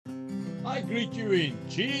I greet you in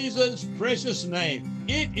Jesus' precious name.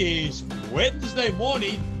 It is Wednesday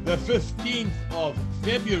morning, the 15th of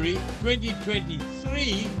February,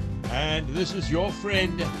 2023, and this is your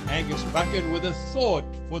friend Angus Bucket with a thought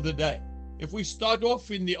for the day. If we start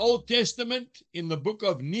off in the Old Testament, in the book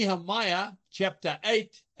of Nehemiah, chapter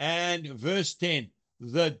 8 and verse 10,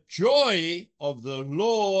 the joy of the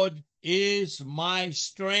Lord is my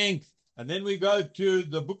strength. And then we go to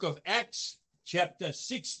the book of Acts, chapter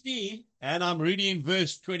 16, and I'm reading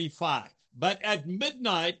verse 25. But at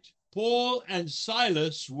midnight, Paul and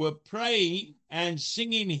Silas were praying and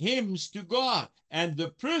singing hymns to God, and the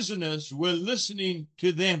prisoners were listening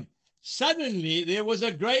to them. Suddenly, there was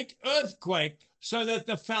a great earthquake, so that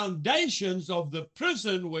the foundations of the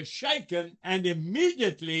prison were shaken, and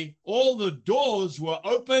immediately all the doors were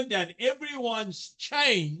opened and everyone's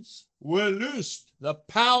chains were loosed. The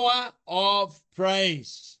power of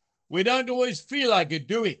praise. We don't always feel like it,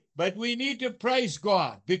 do we? But we need to praise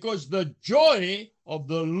God because the joy of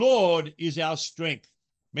the Lord is our strength.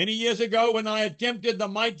 Many years ago, when I attempted the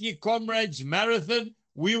Mighty Comrades Marathon,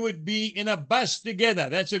 we would be in a bus together.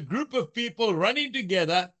 That's a group of people running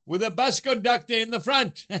together with a bus conductor in the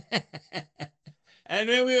front. And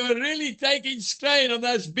when we were really taking strain on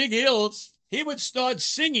those big hills, he would start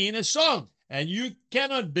singing a song. And you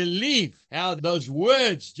cannot believe how those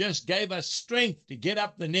words just gave us strength to get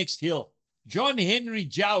up the next hill. John Henry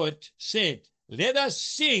Jowett said, "Let us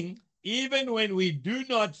sing even when we do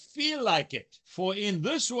not feel like it, for in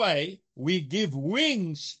this way we give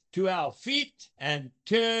wings to our feet and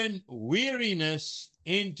turn weariness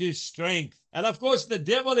into strength." And of course, the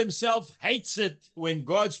devil himself hates it when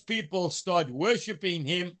God's people start worshiping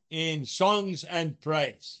him in songs and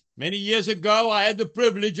praise. Many years ago, I had the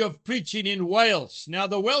privilege of preaching in Wales. Now,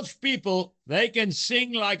 the Welsh people, they can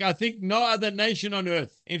sing like I think no other nation on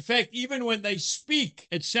earth. In fact, even when they speak,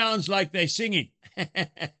 it sounds like they're singing.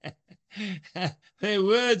 Their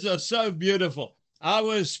words are so beautiful. I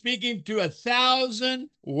was speaking to 1,000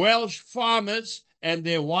 Welsh farmers and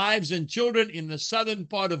their wives and children in the southern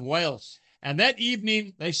part of Wales. And that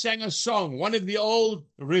evening, they sang a song, one of the old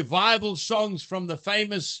revival songs from the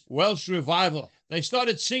famous Welsh revival. They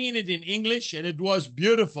started singing it in English, and it was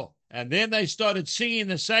beautiful. And then they started singing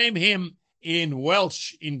the same hymn in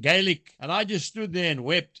Welsh, in Gaelic. And I just stood there and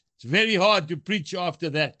wept. It's very hard to preach after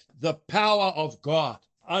that. The power of God.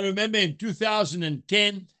 I remember in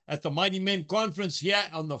 2010, at the Mighty Men Conference here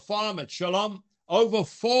on the farm at Shalom, over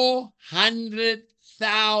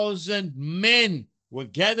 400,000 men were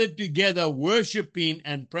gathered together worshiping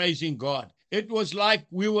and praising God. It was like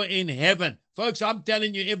we were in heaven. Folks, I'm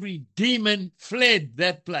telling you, every demon fled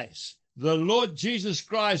that place. The Lord Jesus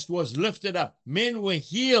Christ was lifted up. Men were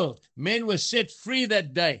healed. Men were set free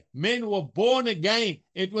that day. Men were born again.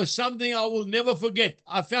 It was something I will never forget.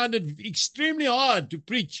 I found it extremely hard to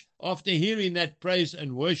preach after hearing that praise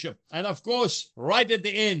and worship. And of course, right at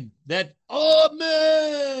the end, that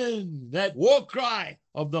Amen, that war cry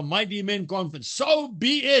of the Mighty Men Conference. So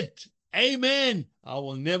be it. Amen. I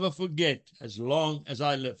will never forget as long as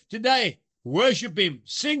I live. Today, worship him.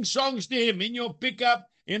 Sing songs to him in your pickup,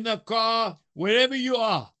 in the car, wherever you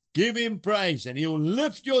are. Give him praise and he'll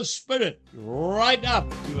lift your spirit right up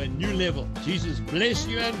to a new level. Jesus bless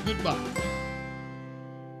you and goodbye.